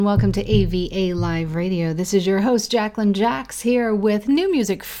Welcome to AVA Live Radio. This is your host, Jacqueline Jax, here with New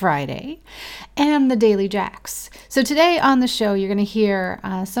Music Friday and the Daily Jax. So today on the show, you're going to hear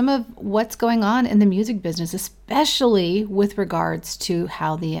some of what's going on in the music business, especially with regards to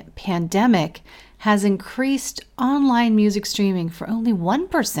how the pandemic has increased online music streaming for only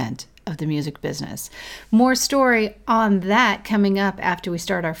 1% of the music business. More story on that coming up after we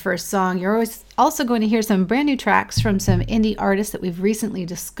start our first song. You're also going to hear some brand new tracks from some indie artists that we've recently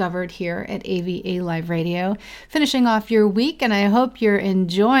discovered here at AVA Live Radio. Finishing off your week, and I hope you're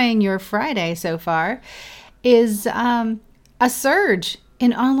enjoying your Friday so far, is a surge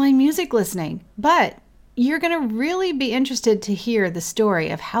in online music listening. But you're going to really be interested to hear the story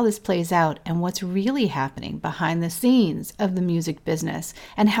of how this plays out and what's really happening behind the scenes of the music business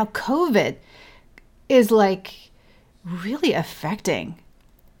and how COVID is really affecting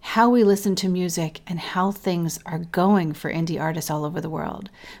how we listen to music and how things are going for indie artists all over the world.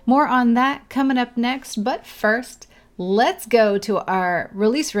 More on that coming up next, but first, let's go to our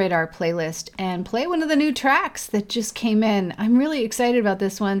Release Radar playlist and play one of the new tracks that just came in. I'm really excited about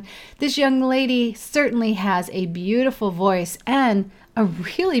this one. This young lady certainly has a beautiful voice and a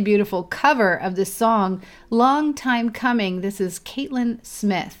really beautiful cover of this song, Long Time Coming. This is Caitlin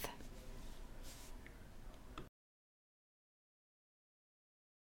Smith.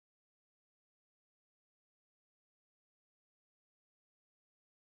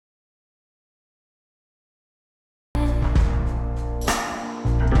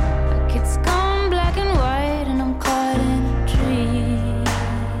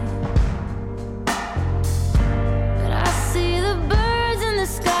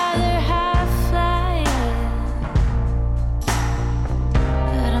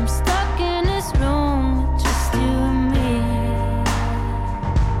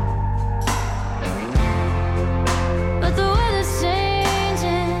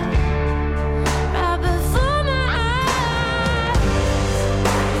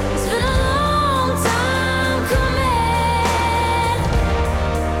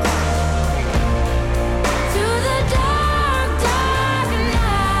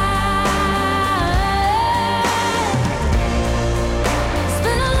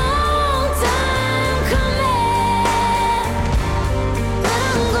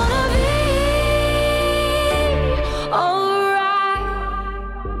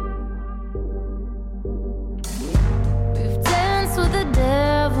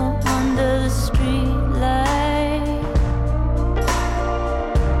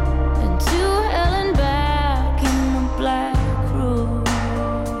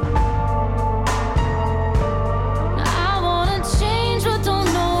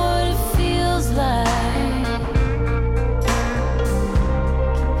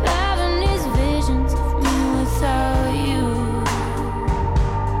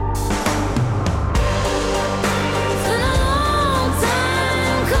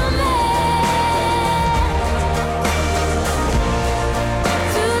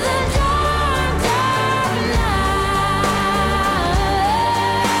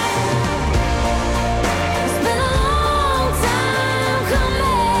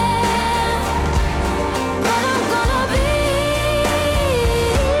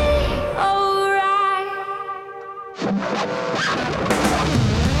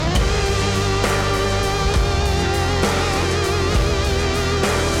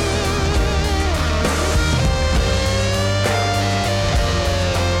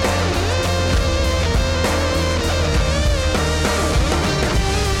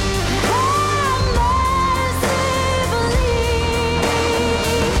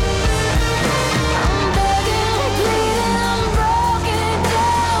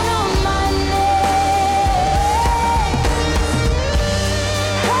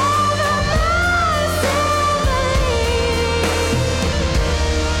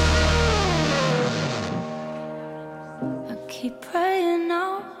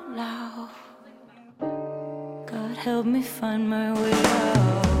 Help me find my way out.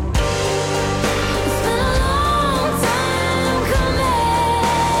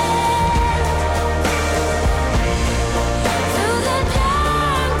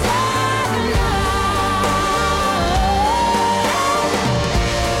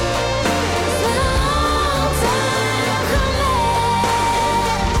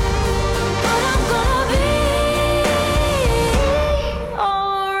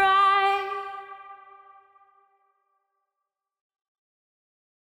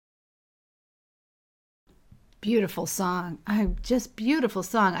 Beautiful song. Beautiful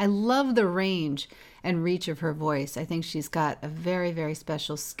song. I love the range and reach of her voice. I think she's got a very, very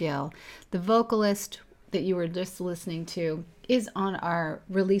special skill. The vocalist that you were just listening to is on our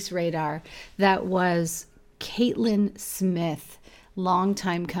release radar. That was Caitlin Smith. Long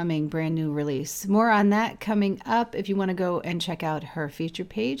time coming, brand new release. More on that coming up. If you want to go and check out her feature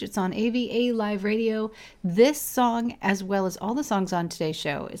page, it's on AVA Live Radio. This song, as well as all the songs on today's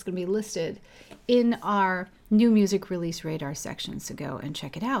show, is going to be listed in our new music release radar section. So go and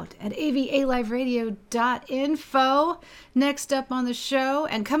check it out at avaliveradio.info. Next up on the show,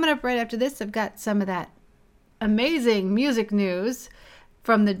 and coming up right after this, I've got some of that amazing music news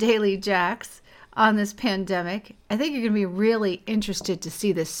from the Daily Jacks on this pandemic. I think you're going to be really interested to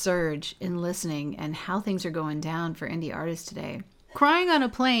see this surge in listening and how things are going down for indie artists today. Crying on a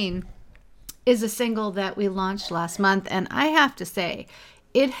Plane is a single that we launched last month, and I have to say,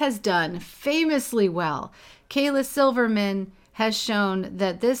 it has done famously well. Kayla Silverman has shown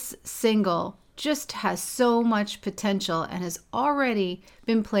that this single just has so much potential and has already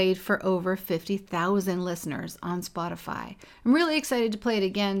been played for over 50,000 listeners on Spotify. I'm really excited to play it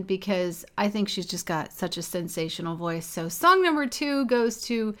again because I think she's just got such a sensational voice. So song number 2 goes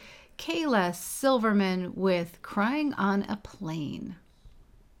to Kayla Silverman with Crying on a Plane.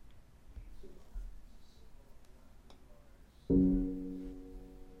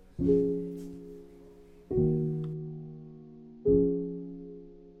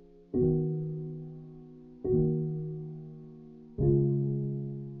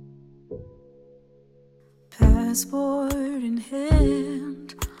 Passport in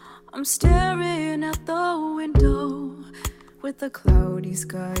hand, I'm staring out the window with the cloudy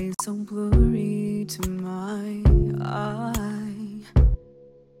sky so blurry to my eye.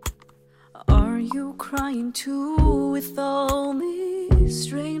 Are you crying too with all these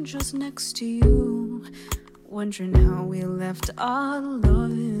strangers next to you, wondering how we left our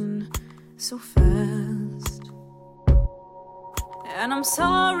loving so fast? And I'm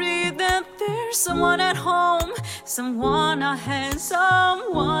sorry that there's someone at home, someone I had,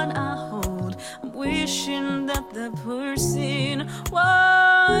 someone I hold. I'm wishing that the person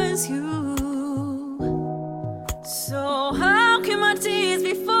was you. So how can my tears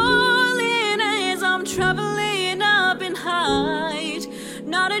be falling as I'm traveling up in height?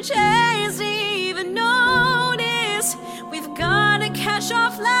 Not a chance to even notice. We've gotta catch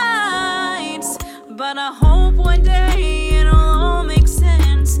our flights, but I hope one day it'll all make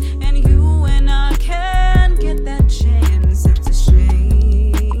sense, and you and I can get that chance. It's a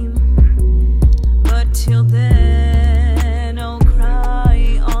shame, but till then I'll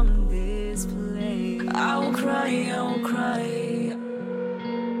cry on this plane. I'll cry, I'll cry,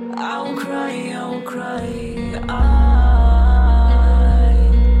 I'll cry, I'll cry.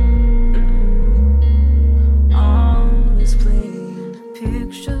 On this plane,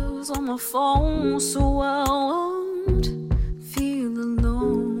 pictures on my phone, so I won't feel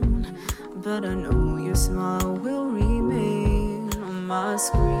alone. But I know your smile will remain on my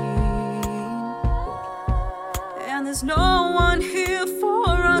screen. And there's no one here for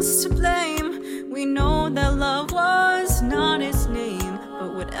us to blame. We know that love was not its name,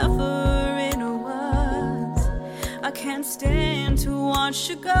 but whatever it was, I can't stand to watch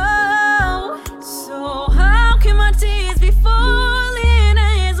you go. So how can my tears be falling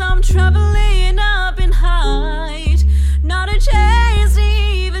as I'm traveling up in height? Not a chance to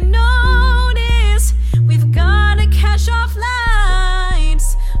even notice. We've gotta catch our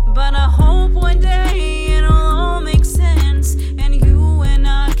flights, but I hope one day it'll all make sense, and you and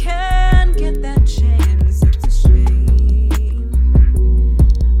I can get that chance. It's a shame,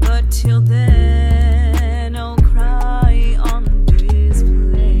 but till then I'll cry on this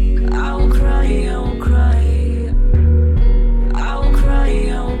plane. I'll cry, I'll cry, I'll cry,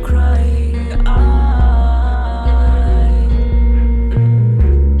 I'll cry.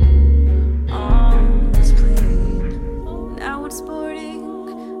 On this plane.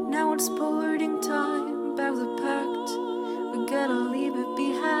 Now it's boarding time. Bags are packed, we gotta leave it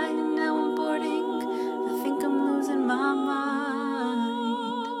behind. Now I'm boarding, I think I'm losing my mind.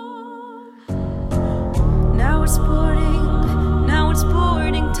 Now it's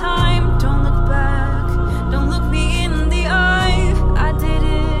boarding time. Don't look back, don't look me in the eye. I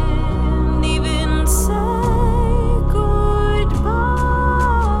didn't even say goodbye.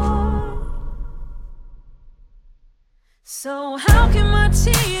 So how can my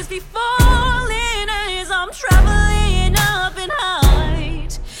tears be falling as I'm traveling up in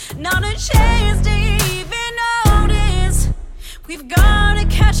height? Not a chance to even notice. We've gotta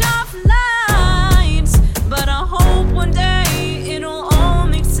catch our flights, but I hope one day it'll all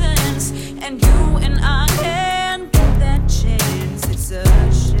make sense, and you and I can get that chance. It's a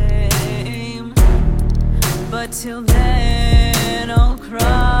shame, but till then I'll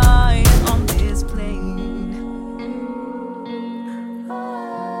cry on this plane.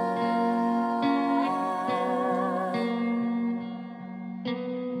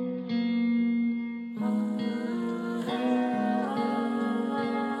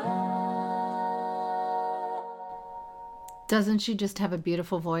 Doesn't she just have a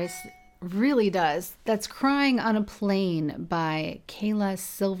beautiful voice? Really does. That's Crying on a Plane by Kayla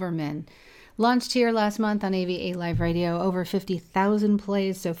Silverman. Launched here last month on AVA Live Radio. Over 50,000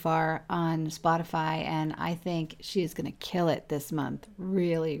 plays so far on Spotify, and I think she's going to kill it this month.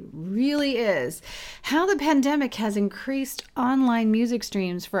 Really, really is. How the pandemic has increased online music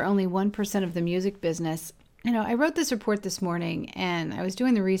streams for only 1% of the music business. You know, I wrote this report this morning, and I was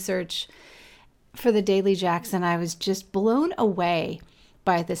doing the research for the Daily Jacks, and I was just blown away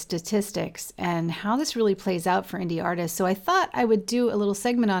by the statistics and how this really plays out for indie artists. So I thought I would do a little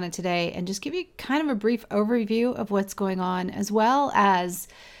segment on it today and just give you kind of a brief overview of what's going on, as well as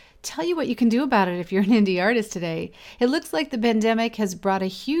tell you what you can do about it if you're an indie artist today. It looks like the pandemic has brought a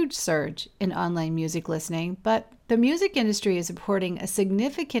huge surge in online music listening, but the music industry is reporting a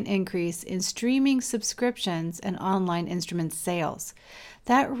significant increase in streaming subscriptions and online instrument sales.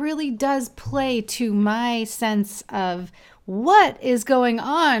 That really does play to my sense of what is going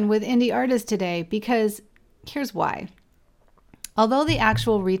on with indie artists today, because here's why. Although the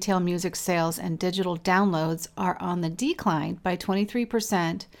actual retail music sales and digital downloads are on the decline by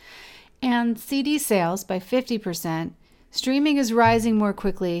 23% and CD sales by 50%, streaming is rising more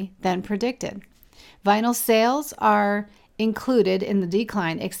quickly than predicted. Vinyl sales are included in the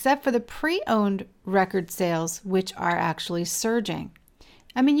decline, except for the pre-owned record sales, which are actually surging.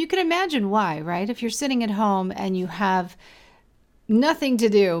 I mean, you can imagine why, right? If you're sitting at home and you have nothing to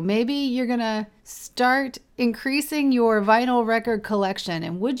do, maybe you're going to start increasing your vinyl record collection.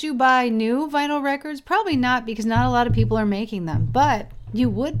 And would you buy new vinyl records? Probably not, because not a lot of people are making them. But you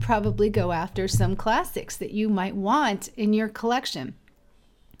would probably go after some classics that you might want in your collection.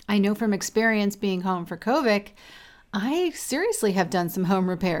 I know from experience being home for COVID, I seriously have done some home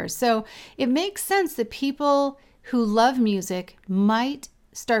repairs. So it makes sense that people who love music might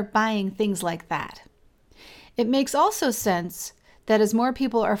start buying things like that. It makes also sense that as more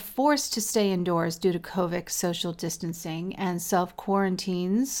people are forced to stay indoors due to COVID social distancing and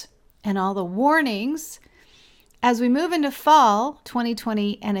self-quarantines and all the warnings, as we move into fall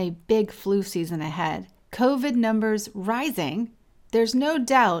 2020 and a big flu season ahead, COVID numbers rising, there's no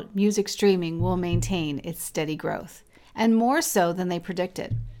doubt music streaming will maintain its steady growth, and more so than they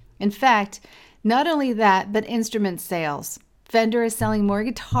predicted. In fact, not only that, but instrument sales. Fender is selling more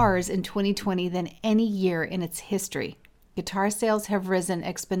guitars in 2020 than any year in its history. Guitar sales have risen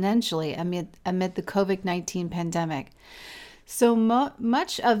exponentially amid the COVID-19 pandemic. So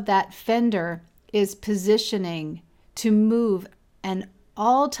much of that Fender is positioning to move an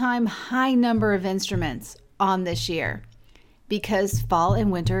all-time high number of instruments on this year, because fall and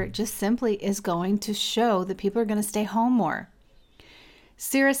winter just simply is going to show that people are going to stay home more.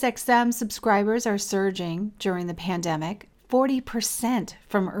 SiriusXM subscribers are surging during the pandemic, 40%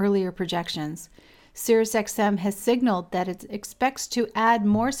 from earlier projections. SiriusXM has signaled that it expects to add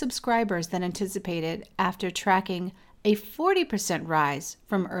more subscribers than anticipated after tracking a 40% rise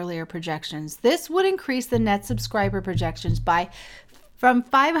from earlier projections. This would increase the net subscriber projections from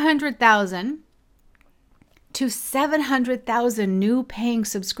 500,000 to 700,000 new paying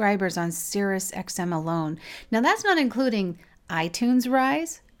subscribers on SiriusXM alone. Now, that's not including iTunes'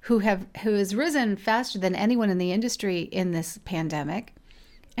 rise, who has risen faster than anyone in the industry in this pandemic,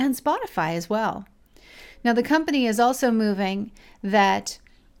 and Spotify as well. Now, the company is also moving that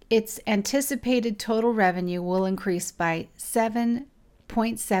its anticipated total revenue will increase by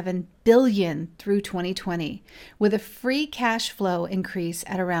 $7.7 billion through 2020, with a free cash flow increase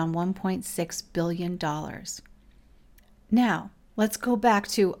at around $1.6 billion. Now, let's go back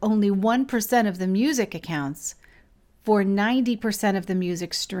to only 1% of the music accounts for 90% of the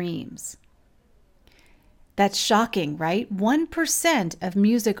music streams. That's shocking, right? 1% of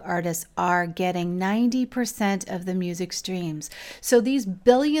music artists are getting 90% of the music streams. So these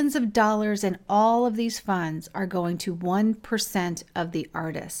billions of dollars and all of these funds are going to 1% of the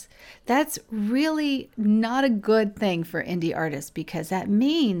artists. That's really not a good thing for indie artists, because that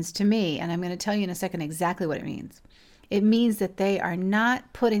means to me, and I'm going to tell you in a second exactly what it means. It means that they are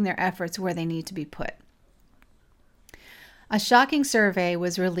not putting their efforts where they need to be put. A shocking survey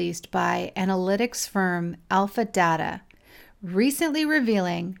was released by analytics firm Alpha Data, recently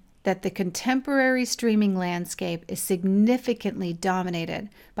revealing that the contemporary streaming landscape is significantly dominated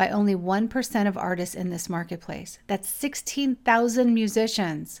by only 1% of artists in this marketplace. That's 16,000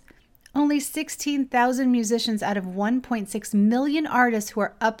 musicians. Only 16,000 musicians out of 1.6 million artists who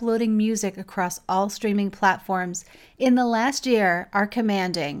are uploading music across all streaming platforms in the last year are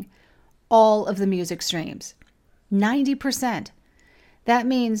commanding all of the music streams. 90%. That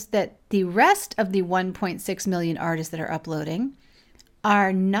means that the rest of the 1.6 million artists that are uploading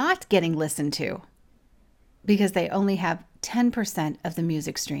are not getting listened to, because they only have 10% of the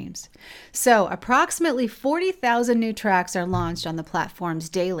music streams. So approximately 40,000 new tracks are launched on the platforms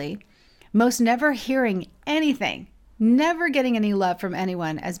daily, most never hearing anything, never getting any love from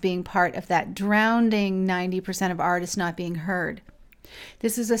anyone as being part of that drowning 90% of artists not being heard.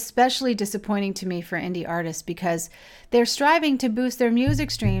 This is especially disappointing to me for indie artists because they're striving to boost their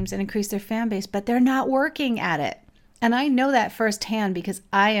music streams and increase their fan base, but they're not working at it. And I know that firsthand because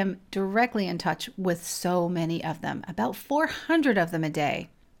I am directly in touch with so many of them, about 400 of them a day.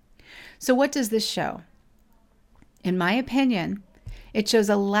 So what does this show? In my opinion, it shows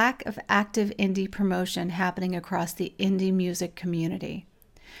a lack of active indie promotion happening across the indie music community.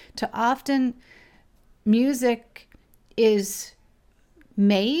 Too often, music is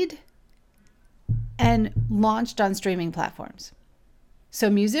made and launched on streaming platforms.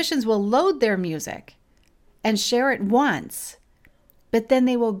 So musicians will load their music and share it once, but then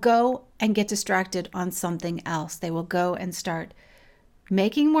they will go and get distracted on something else. They will go and start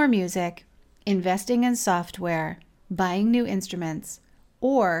making more music, investing in software, buying new instruments,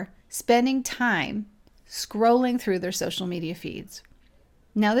 or spending time scrolling through their social media feeds.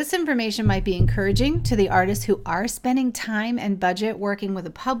 Now, this information might be encouraging to the artists who are spending time and budget working with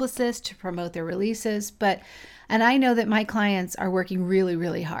a publicist to promote their releases, and I know that my clients are working really,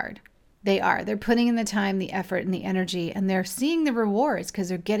 really hard. They're putting in the time, the effort, and the energy, and they're seeing the rewards because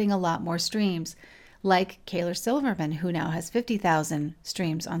they're getting a lot more streams, like Kaylor Silverman, who now has 50,000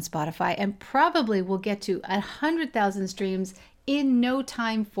 streams on Spotify and probably will get to 100,000 streams in no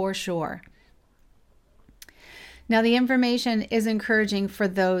time for sure. Now, the information is encouraging for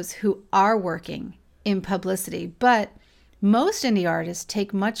those who are working in publicity, but most indie artists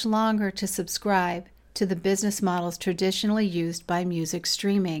take much longer to subscribe to the business models traditionally used by music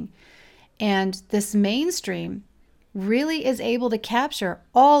streaming. And this mainstream really is able to capture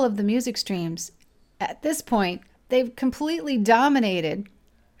all of the music streams. At this point, they've completely dominated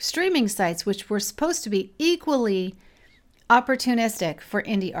streaming sites, which were supposed to be equally opportunistic for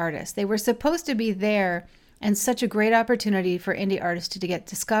indie artists. They were supposed to be there and such a great opportunity for indie artists to get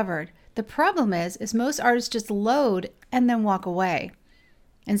discovered. The problem is most artists just load and then walk away.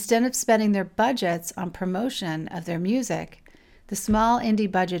 Instead of spending their budgets on promotion of their music, the small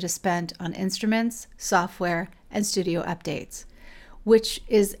indie budget is spent on instruments, software, and studio updates, which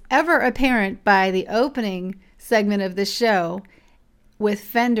is ever apparent by the opening segment of the show, with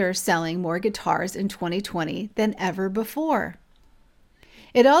Fender selling more guitars in 2020 than ever before.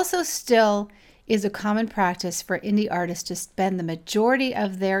 It also still is a common practice for indie artists to spend the majority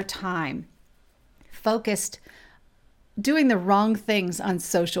of their time focused doing the wrong things on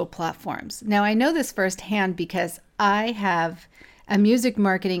social platforms. Now, I know this firsthand because I have a music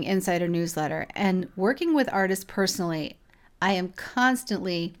marketing insider newsletter, and working with artists personally, I am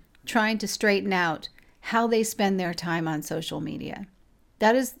constantly trying to straighten out how they spend their time on social media.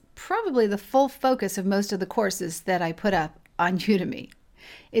 That is probably the full focus of most of the courses that I put up on Udemy.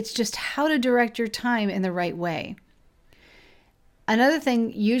 It's just how to direct your time in the right way. Another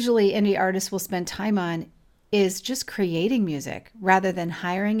thing usually indie artists will spend time on is just creating music rather than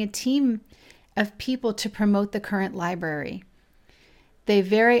hiring a team of people to promote the current library. They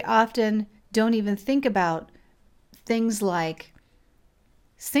very often don't even think about things like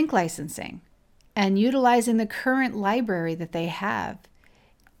sync licensing and utilizing the current library that they have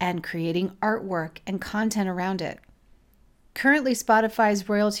and creating artwork and content around it. Currently, Spotify's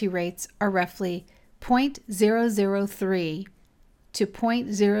royalty rates are roughly 0.003 to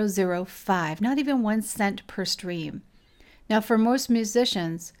 0.005, not even 1 cent per stream. Now, for most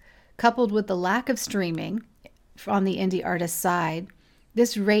musicians, coupled with the lack of streaming on the indie artist side,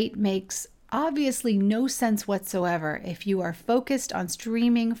 this rate makes obviously no sense whatsoever if you are focused on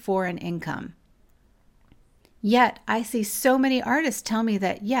streaming for an income. Yet, I see so many artists tell me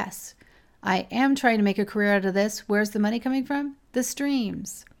that, yes, I am trying to make a career out of this. Where's the money coming from? The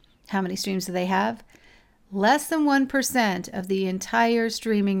streams. How many streams do they have? Less than 1% of the entire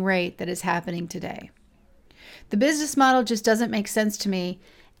streaming rate that is happening today. The business model just doesn't make sense to me.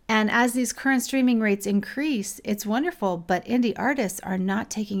 And as these current streaming rates increase, it's wonderful, but indie artists are not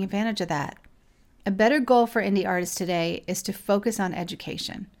taking advantage of that. A better goal for indie artists today is to focus on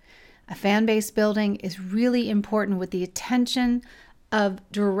education. A fan base building is really important with the intention of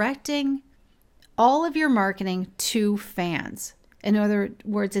directing all of your marketing to fans. In other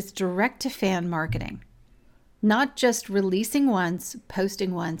words, it's direct to fan marketing, not just releasing once,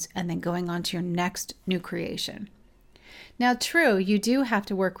 posting once, and then going on to your next new creation. Now, true, you do have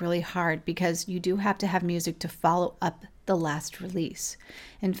to work really hard because you do have to have music to follow up the last release.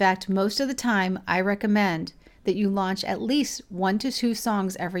 In fact, most of the time, I recommend that you launch at least 1 to 2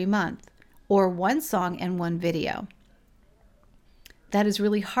 songs every month, or 1 song and 1 video. That is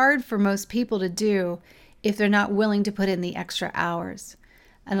really hard for most people to do if they're not willing to put in the extra hours.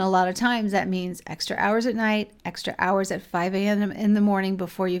 And a lot of times that means extra hours at night, extra hours at 5 a.m. in the morning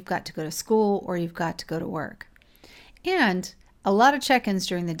before you've got to go to school or you've got to go to work. And a lot of check-ins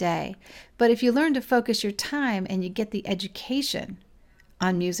during the day. But if you learn to focus your time and you get the education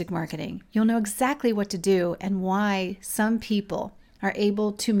on music marketing, you'll know exactly what to do and why some people are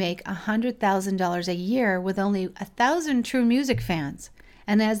able to make $100,000 a year with only 1,000 true music fans.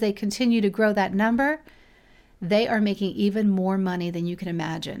 And as they continue to grow that number, they are making even more money than you can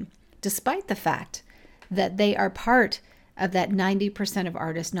imagine, despite the fact that they are part of that 90% of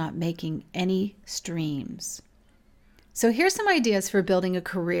artists not making any streams. So here's some ideas for building a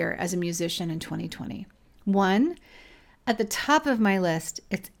career as a musician in 2020. One, at the top of my list,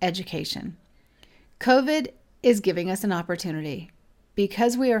 it's education. COVID is giving us an opportunity.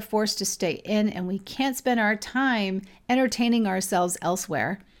 Because we are forced to stay in and we can't spend our time entertaining ourselves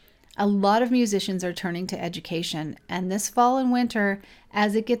elsewhere, a lot of musicians are turning to education. And this fall and winter,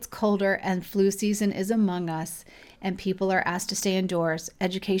 as it gets colder and flu season is among us and people are asked to stay indoors,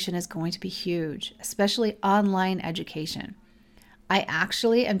 education is going to be huge, especially online education. I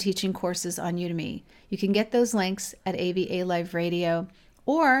actually am teaching courses on Udemy. You can get those links at AVA Live Radio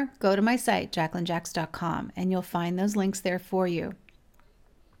or go to my site, JacquelineJacks.com, and you'll find those links there for you.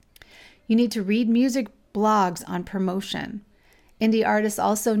 You need to read music blogs on promotion. Indie artists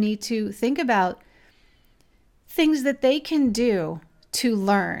also need to think about things that they can do to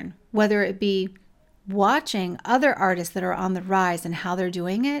learn, whether it be watching other artists that are on the rise and how they're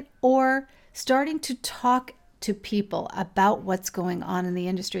doing it, or starting to talk to people about what's going on in the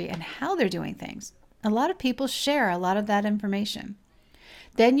industry and how they're doing things. A lot of people share a lot of that information.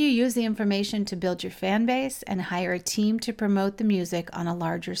 Then you use the information to build your fan base and hire a team to promote the music on a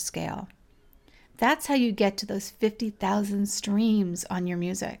larger scale. That's how you get to those 50,000 streams on your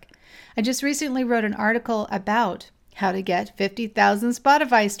music. I just recently wrote an article about how to get 50,000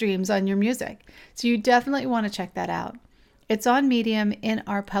 Spotify streams on your music. So you definitely want to check that out. It's on Medium in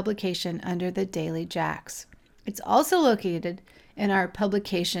our publication under the Daily Jacks. It's also located in our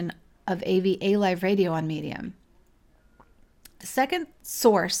publication of AVA Live Radio on Medium. The second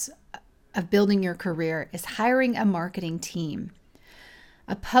source of building your career is hiring a marketing team.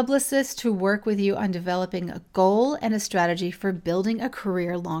 A publicist to work with you on developing a goal and a strategy for building a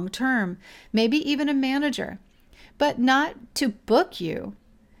career long term, maybe even a manager, but not to book you.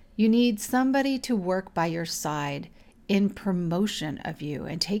 You need somebody to work by your side in promotion of you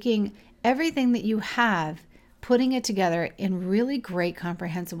and taking everything that you have, putting it together in really great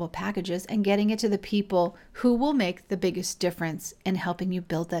comprehensible packages and getting it to the people who will make the biggest difference in helping you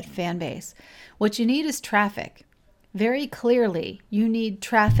build that fan base. What you need is traffic. Very clearly, you need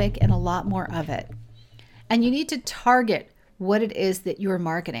traffic and a lot more of it. And you need to target what it is that you're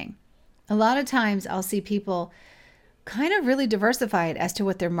marketing. A lot of times I'll see people kind of really diversified as to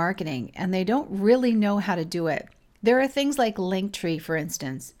what they're marketing, and they don't really know how to do it. There are things like Linktree, for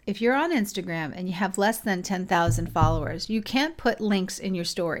instance. If you're on Instagram and you have less than 10,000 followers, you can't put links in your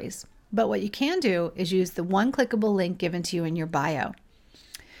stories. But what you can do is use the one clickable link given to you in your bio.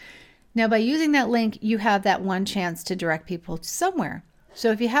 Now, by using that link, you have that one chance to direct people somewhere. So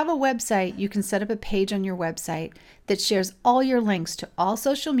if you have a website, you can set up a page on your website that shares all your links to all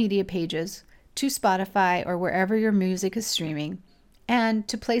social media pages, to Spotify or wherever your music is streaming, and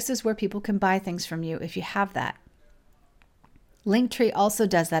to places where people can buy things from you if you have that. Linktree also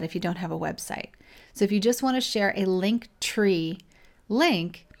does that if you don't have a website. So if you just want to share a Linktree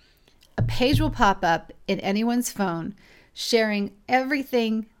link, a page will pop up in anyone's phone sharing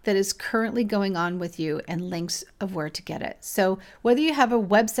everything that is currently going on with you and links of where to get it. So whether you have a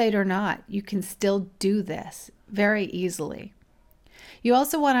website or not, you can still do this very easily. You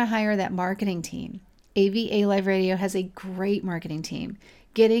also want to hire that marketing team. AVA Live Radio has a great marketing team,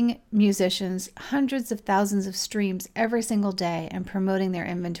 getting musicians hundreds of thousands of streams every single day and promoting their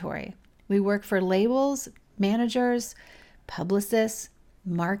inventory. We work for labels, managers, publicists,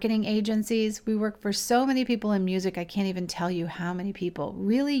 marketing agencies. We work for so many people in music, I can't even tell you how many people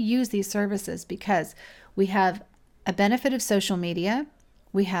really use these services because we have a benefit of social media.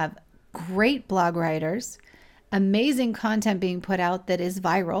 We have great blog writers, amazing content being put out that is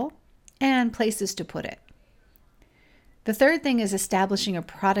viral, and places to put it. The third thing is establishing a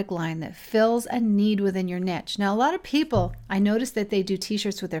product line that fills a need within your niche. Now, a lot of people, I noticed that they do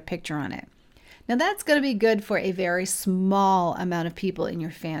t-shirts with their picture on it. Now, that's going to be good for a very small amount of people in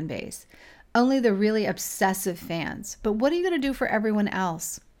your fan base, only the really obsessive fans. But what are you going to do for everyone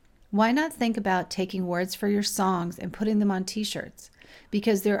else? Why not think about taking words for your songs and putting them on t-shirts?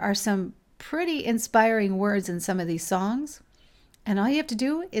 Because there are some pretty inspiring words in some of these songs. And all you have to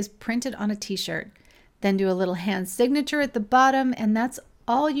do is print it on a t-shirt, then do a little hand signature at the bottom, and that's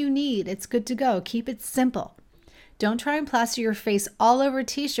all you need. It's good to go. Keep it simple. Don't try and plaster your face all over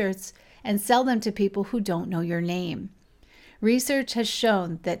t-shirts and sell them to people who don't know your name. Research has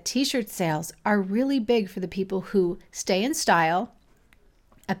shown that t-shirt sales are really big for the people who stay in style,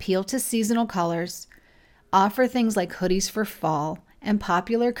 appeal to seasonal colors, offer things like hoodies for fall and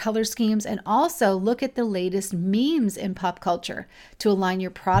popular color schemes, and also look at the latest memes in pop culture to align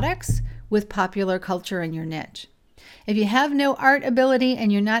your products with popular culture in your niche. If you have no art ability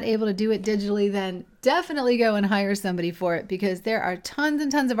and you're not able to do it digitally, then definitely go and hire somebody for it, because there are tons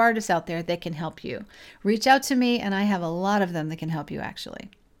and tons of artists out there that can help you. Reach out to me, and I have a lot of them that can help you actually.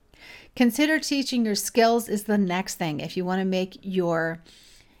 Consider teaching your skills is the next thing. If you want to make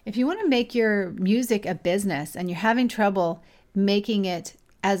your music a business and you're having trouble making it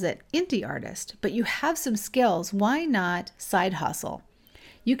as an indie artist, but you have some skills, why not side hustle?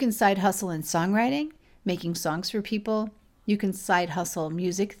 You can side hustle in songwriting, making songs for people. You can side hustle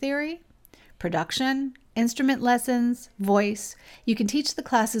music theory, production, instrument lessons, voice. You can teach the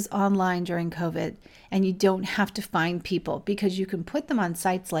classes online during COVID, and you don't have to find people because you can put them on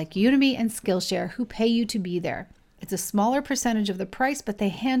sites like Udemy and Skillshare who pay you to be there. It's a smaller percentage of the price, but they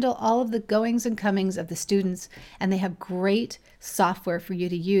handle all of the goings and comings of the students, and they have great software for you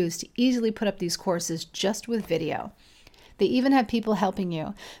to use to easily put up these courses just with video. They even have people helping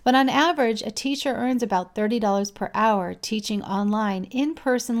you. But on average, a teacher earns about $30 per hour teaching online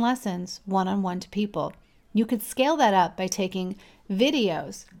in-person lessons one-on-one to people. You could scale that up by taking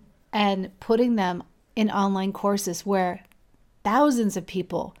videos and putting them in online courses where thousands of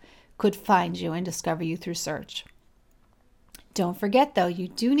people could find you and discover you through search. Don't forget, though, you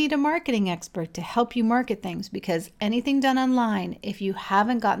do need a marketing expert to help you market things, because anything done online, if you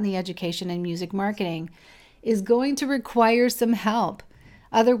haven't gotten the education in music marketing, is going to require some help.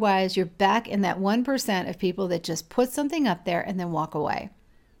 Otherwise, you're back in that 1% of people that just put something up there and then walk away.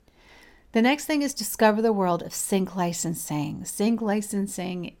 The next thing is discover the world of sync licensing. Sync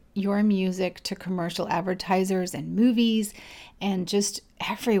licensing your music to commercial advertisers and movies and just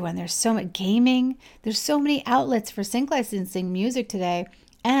everyone. There's so much gaming. There's so many outlets for sync licensing music today,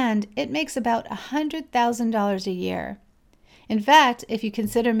 and it makes about $100,000 a year. In fact, if you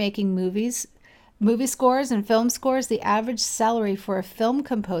consider making movie scores and film scores, the average salary for a film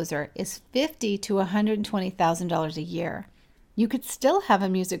composer is $50,000 to $120,000 a year. You could still have a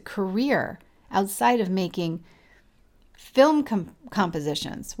music career outside of making film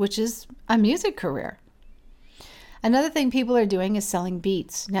compositions, which is a music career. Another thing people are doing is selling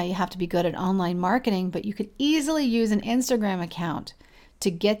beats. Now, you have to be good at online marketing, but you could easily use an Instagram account to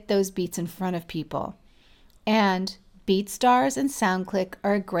get those beats in front of people. And BeatStars and SoundClick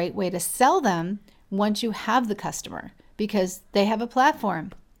are a great way to sell them once you have the customer, because they have a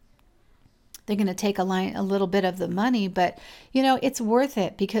platform. They're going to take a little bit of the money, but it's worth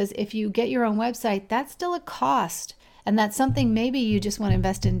it, because if you get your own website, that's still a cost. And that's something maybe you just want to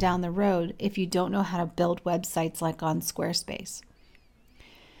invest in down the road if you don't know how to build websites like on Squarespace.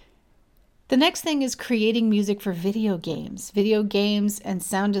 The next thing is creating music for video games. Video games and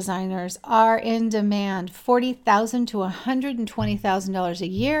sound designers are in demand. $40,000 to $120,000 a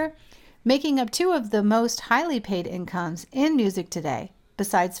year, making up two of the most highly paid incomes in music today.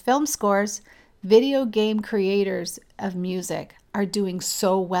 Besides film scores, video game creators of music are doing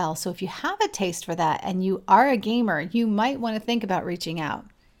so well. So if you have a taste for that and you are a gamer, you might want to think about reaching out.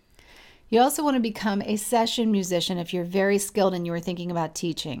 You also want to become a session musician if you're very skilled and you were thinking about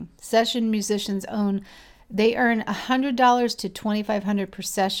teaching. Session musicians earn $100 to $2,500 per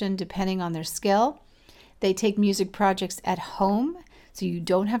session depending on their skill. They take music projects at home, so you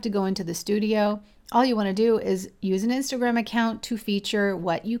don't have to go into the studio. All you want to do is use an Instagram account to feature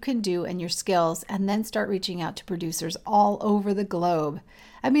what you can do and your skills, and then start reaching out to producers all over the globe.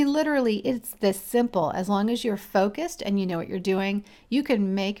 I mean, literally, it's this simple. As long as you're focused and you know what you're doing, you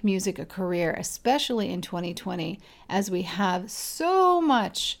can make music a career, especially in 2020, as we have so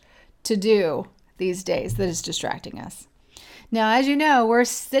much to do these days that is distracting us. Now, as you know, we're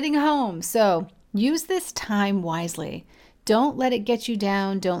sitting home, so use this time wisely. Don't let it get you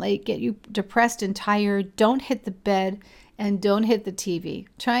down. Don't let it get you depressed and tired. Don't hit the bed and don't hit the TV.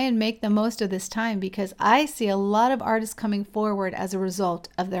 Try and make the most of this time, because I see a lot of artists coming forward as a result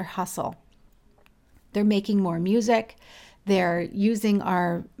of their hustle. They're making more music. They're using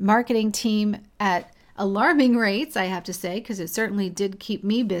our marketing team at alarming rates, I have to say, because it certainly did keep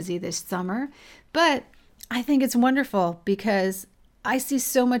me busy this summer. But I think it's wonderful because I see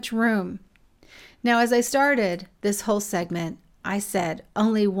so much room. Now, as I started this whole segment, I said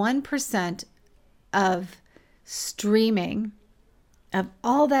only 1% of streaming of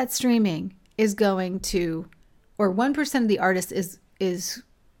all that streaming is going to, or 1% of the artist is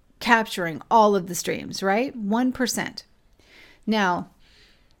capturing all of the streams, right? 1%. Now,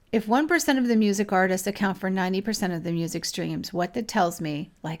 if 1% of the music artists account for 90% of the music streams, what that tells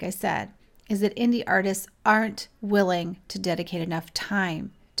me, like I said, is that indie artists aren't willing to dedicate enough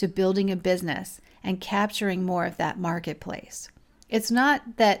time to building a business and capturing more of that marketplace. It's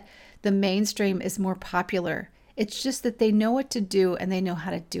not that the mainstream is more popular. It's just that they know what to do and they know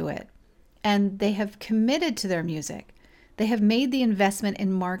how to do it. And they have committed to their music. They have made the investment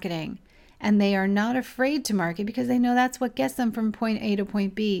in marketing, and they are not afraid to market because they know that's what gets them from point A to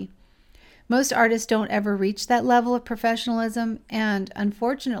point B. Most artists don't ever reach that level of professionalism, and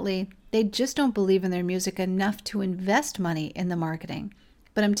unfortunately, they just don't believe in their music enough to invest money in the marketing.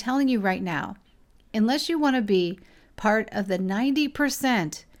 But I'm telling you right now, unless you want to be part of the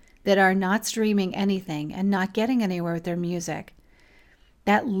 90% that are not streaming anything and not getting anywhere with their music,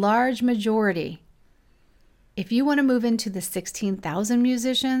 that large majority, if you want to move into the 16,000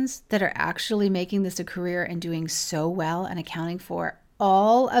 musicians that are actually making this a career and doing so well and accounting for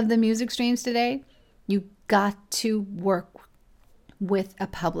all of the music streams today, you got to work with a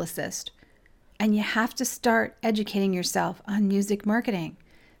publicist. And you have to start educating yourself on music marketing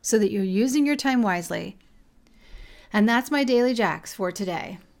so that you're using your time wisely. And that's my Daily Jacks for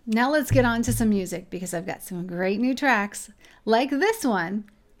today. Now let's get on to some music because I've got some great new tracks like this one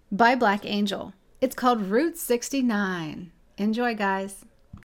by Black Angel. It's called Route 69. Enjoy, guys.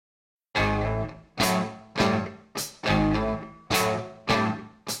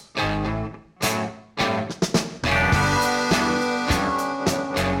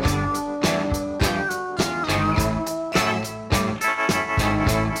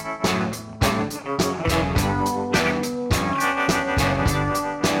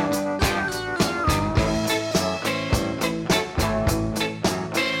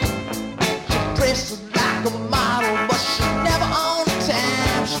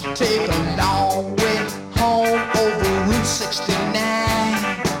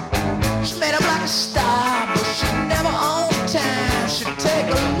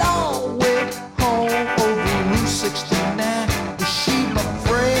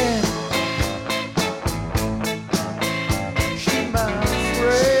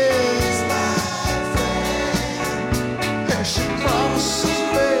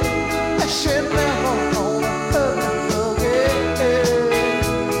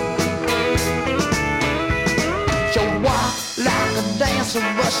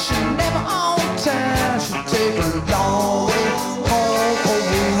 But she never on time. She take a long way home over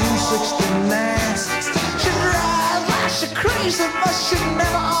Route 69. She drives like she crazy, but she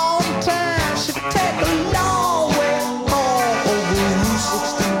never on time. She take a long way home over Route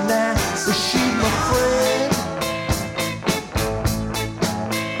 69. But she my friend.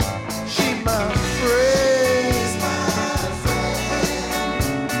 She my friend.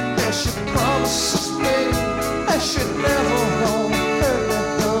 And she promises me that she never home.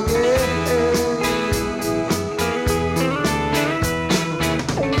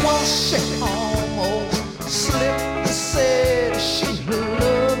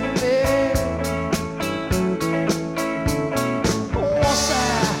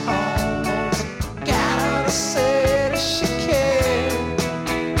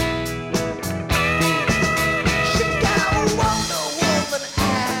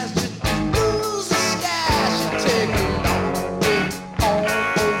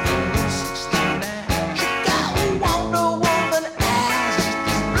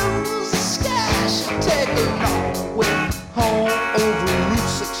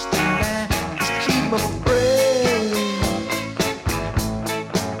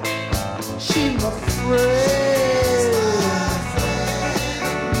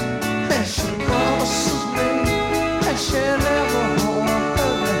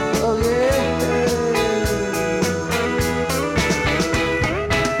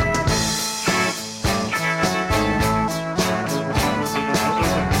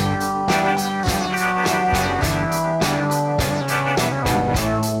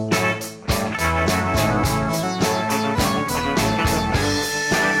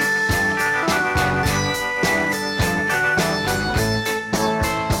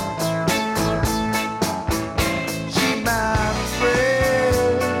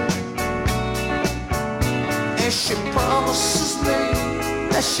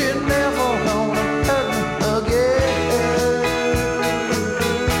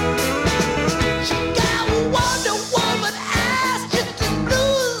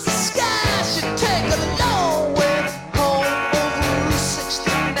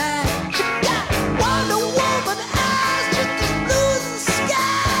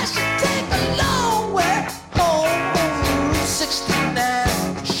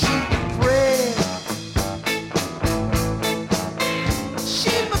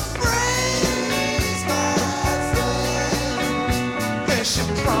 She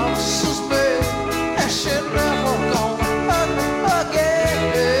promises me, and she never gonna hurt me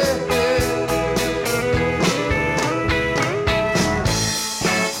again.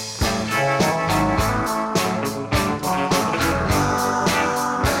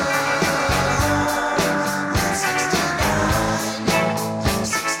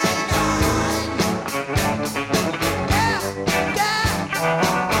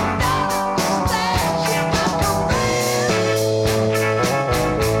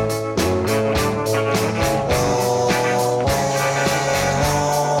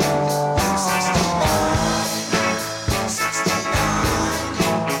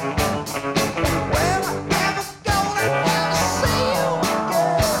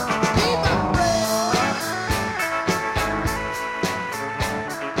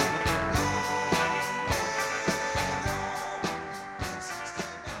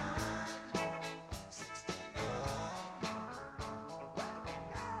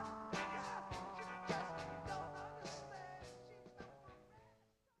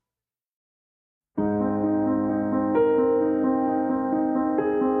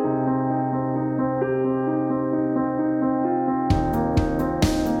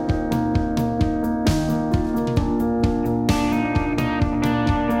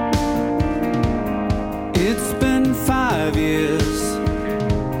 It's been 5 years,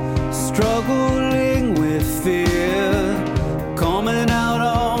 struggling with fear, coming out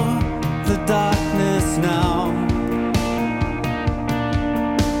of the darkness now.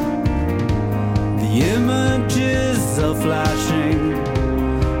 The images are flashing,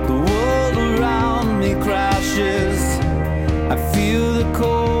 the world around me crashes. I feel the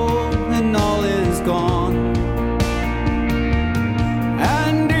cold and all is gone.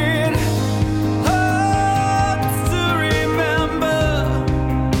 And it hurts to remember,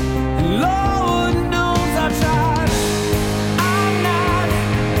 and Lord knows I tried. I'm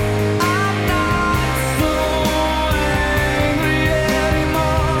not so angry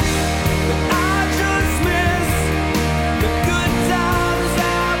anymore, but I just miss the good times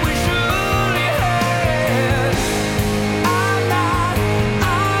that we surely had.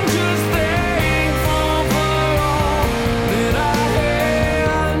 I'm just thankful for all that I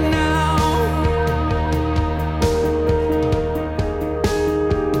have now.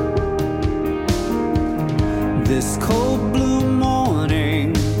 This cold blue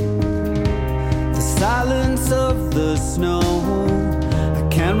morning, the silence of the snow, I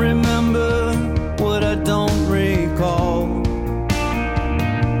can't remember what I don't recall.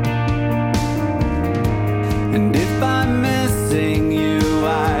 And if I'm missing you,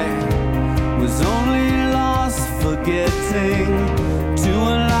 I was only lost forgetting to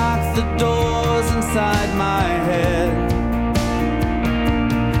unlock the doors inside my head.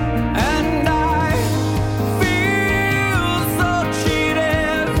 And I feel so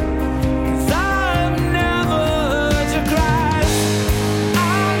cheated, 'cause I've never heard you cry.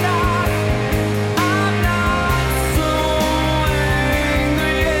 I'm not so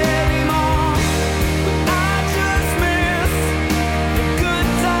angry anymore, but I just miss the good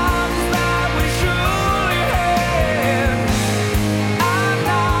times that we surely had.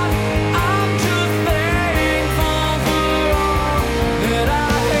 I'm just thankful for all that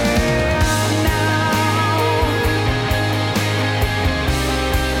I have now.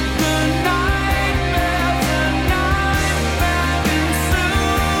 The nightmares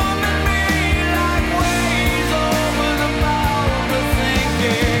consuming me like waves over the boulder,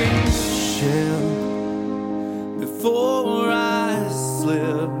 thinking, chill before I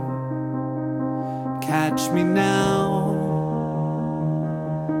slip. Catch me now,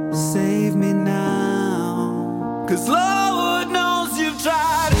 save me now, 'cause Lord knows you've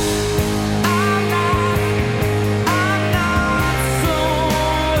tried. I'm not so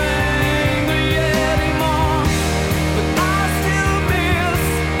angry anymore, but I still miss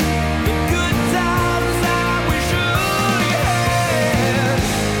the good times that we surely had.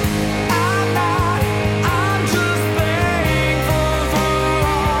 I'm just thankful for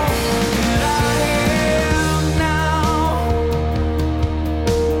all that I have now.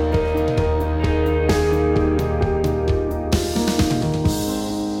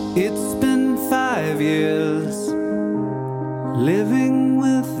 It's been 5 years, living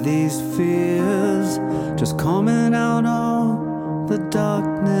with these fears, just coming out of the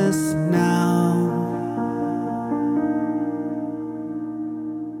darkness now.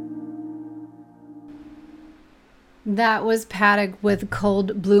 That was Paddock with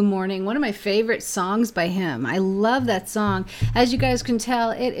Cold Blue Morning, one of my favorite songs by him. I love that song. As you guys can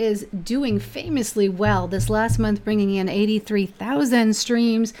tell, it is doing famously well this last month, bringing in 83,000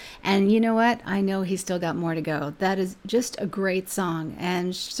 streams. And you know what? I know he's still got more to go. That is just a great song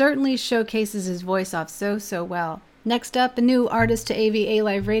and certainly showcases his voice off so well. Next up, a new artist to AVA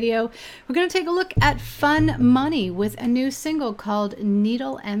Live Radio. We're going to take a look at Fun Money with a new single called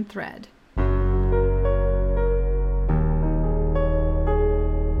Needle and Thread.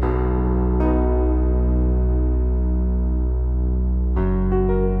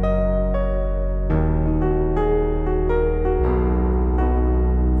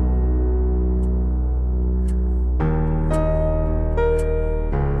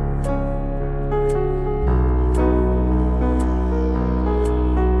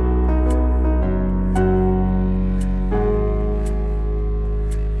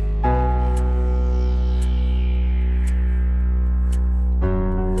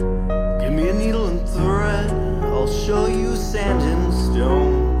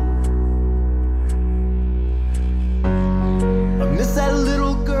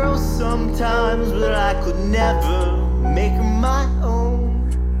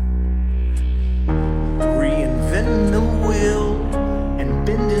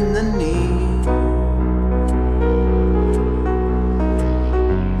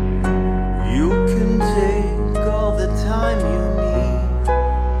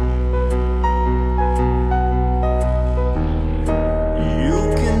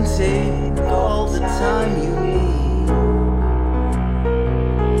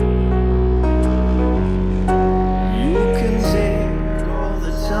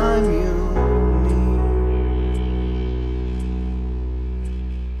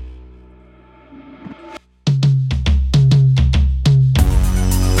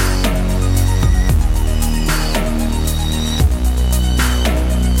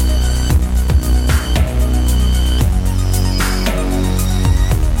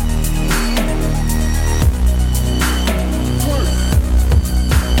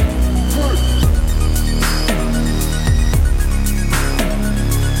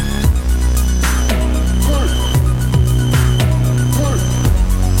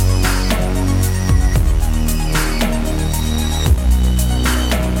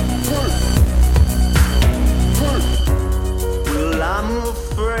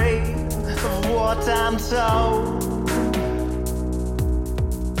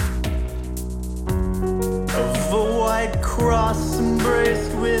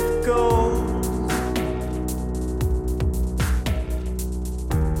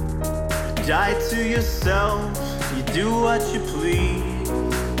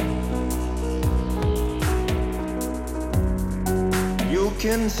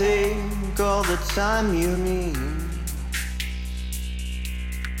 Time you need.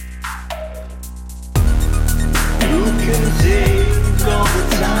 You can take all the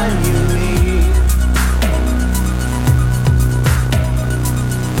time you need.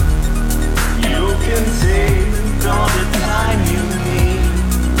 You can take all the time you need.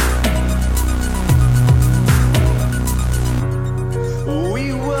 We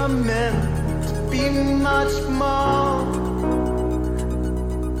were meant to be much more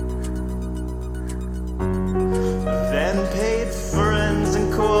than paid friends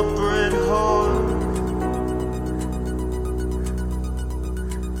and corporate whores.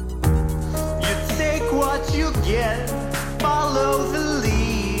 You take what you get, follow the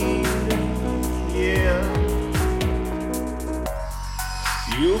lead. Yeah.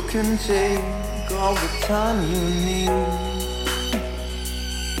 You can take all the time you need.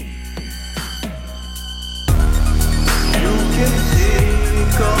 You can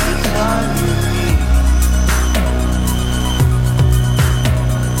take all the time you need.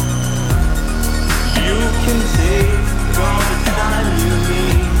 You can take all the time you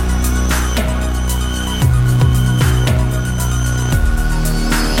need.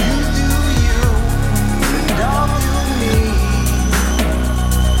 You do you, and I'll do me.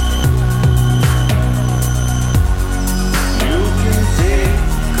 You can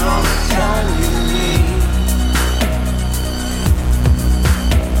take all the time you need.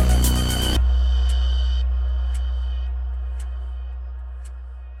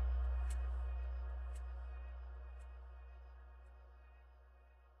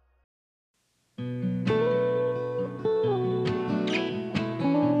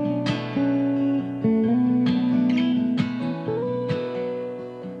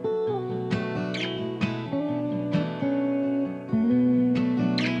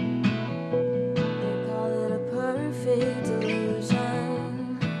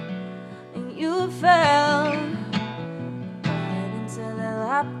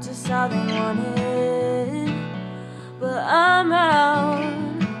 stopped just how they wanted. But I'm out,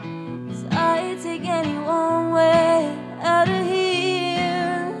 'cause I take any one way out of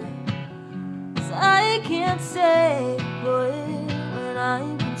here. 'Cause I can't stay put when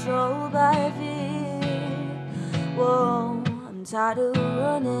I'm controlled by fear. Whoa, I'm tired of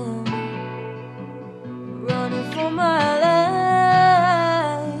running for my life.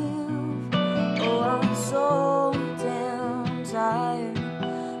 Oh, I'm so damn tired,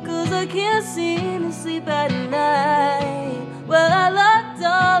 'cause I can't seem to sleep at night. Well, I locked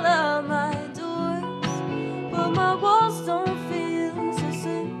all of my doors, but my walls don't feel so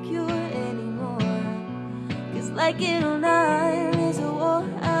secure anymore. 'Cause like it or not, there's a war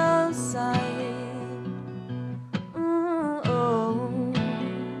outside.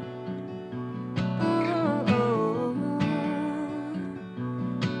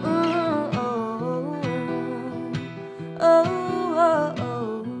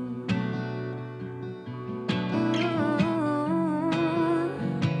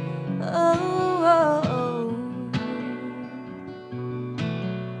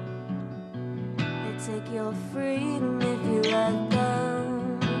 Take your freedom if you let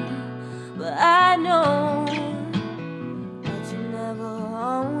them, but I know that you never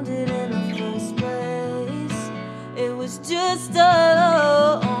owned it in the first place. It was just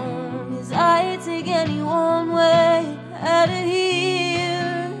alone, 'cause I take any one way out of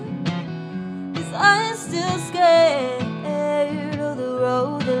here. 'Cause I'm still scared of the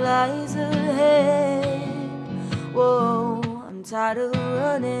road that lies ahead. Whoa, I'm tired of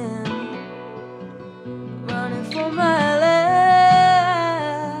running for my life.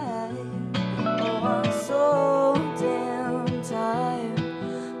 Oh, I'm so damn tired,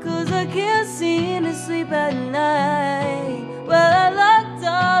 'cause I can't seem to sleep at night. Well, I locked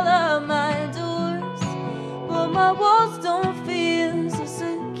all of my doors, but my walls don't feel so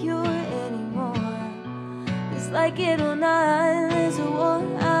secure anymore. It's like it or not, there's a war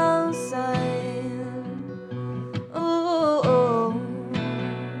outside. Oh, oh.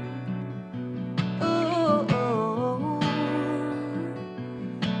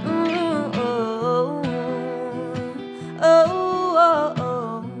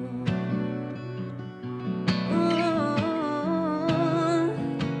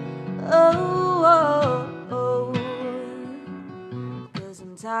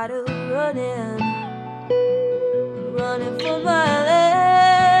 Tired of running for my life.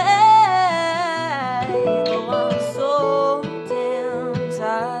 Oh, I'm so damn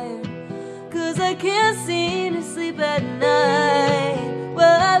tired, 'cause I can't seem to sleep at night.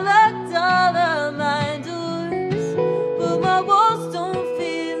 Well, I locked all of my doors, but my walls don't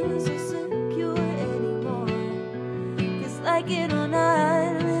feel so secure anymore. 'Cause like it or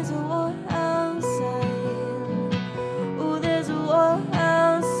not, there's a war outside. Oh, there's a war outside.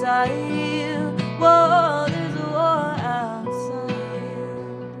 Whoa, there's a war outside.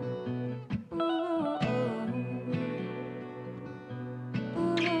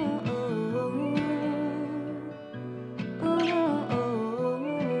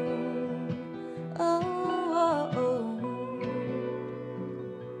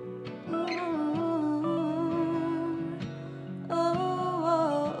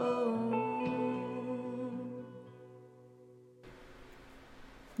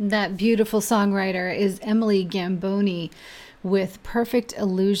 That beautiful songwriter is Emily Gamboni with Perfect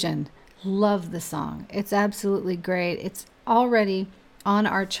Illusion. Love the song. It's absolutely great. It's already on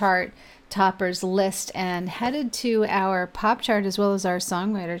our chart toppers list and headed to our pop chart as well as our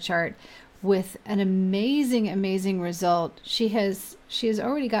songwriter chart with an amazing result. She has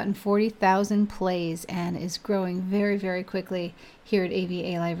already gotten 40,000 plays and is growing very quickly here at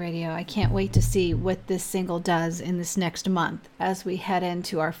AVA Live Radio. I can't wait to see what this single does in this next month as we head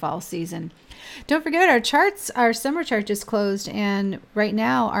into our fall season. Don't forget our summer chart just closed, and right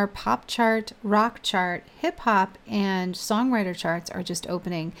now our pop chart, rock chart, hip hop, and songwriter charts are just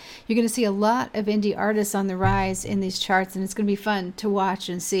opening. You're going to see a lot of indie artists on the rise in these charts, and it's going to be fun to watch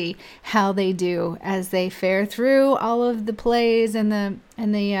and see how they do as they fare through all of the plays and the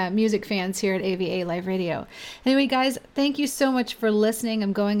music fans here at AVA Live Radio. Anyway, guys, thank you so much for listening.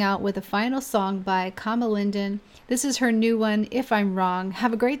 I'm going out with a final song by Kama Linden. This is her new one, If I'm Wrong.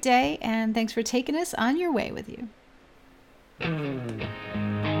 Have a great day, and thanks for taking us on your way with you.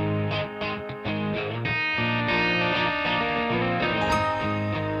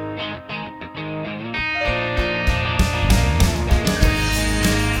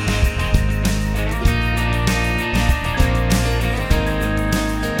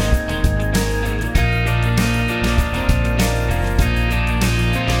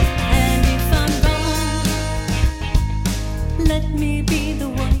 Let me be the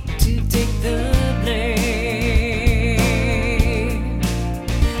one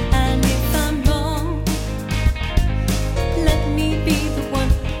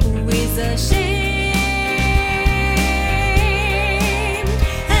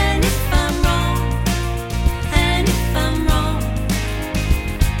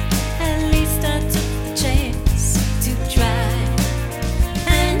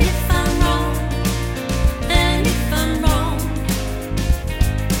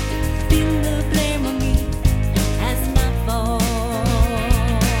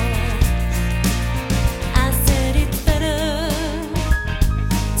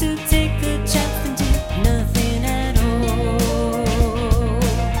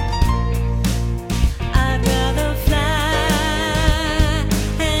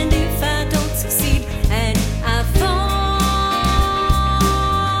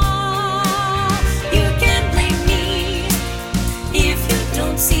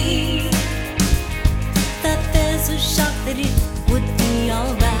see that there's a shot that it would be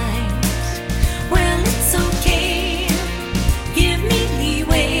alright. Well, it's okay, give me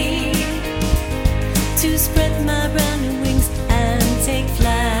leeway to spread my brand new wings and take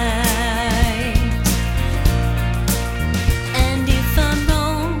flight. And if I'm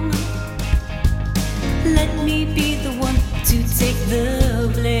wrong, let me be the one to take the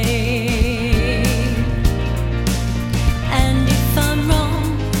blame. And if I'm wrong,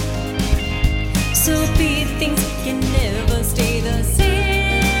 so be it, things can never stay the same.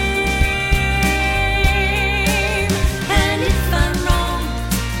 And if I'm wrong,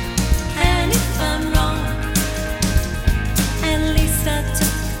 and if I'm wrong, at least I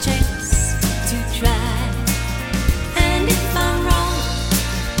took the chance to try. And if I'm wrong,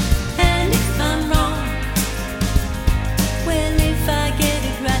 and if I'm wrong, well, if I get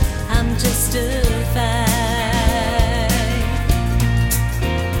it right, I'm justified.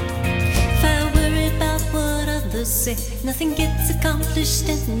 If I worry about what others say, nothing gets accomplished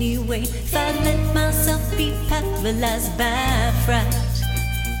anyway. If I let myself be paralyzed by fright,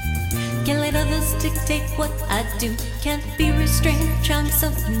 can't let others dictate what I do, can't be restrained, trying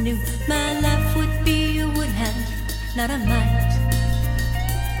something new. My life would be a would have, not a might.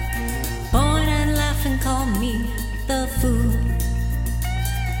 Born and laugh and call me the fool.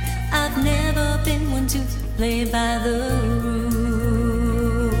 I've never been one to play by the rules.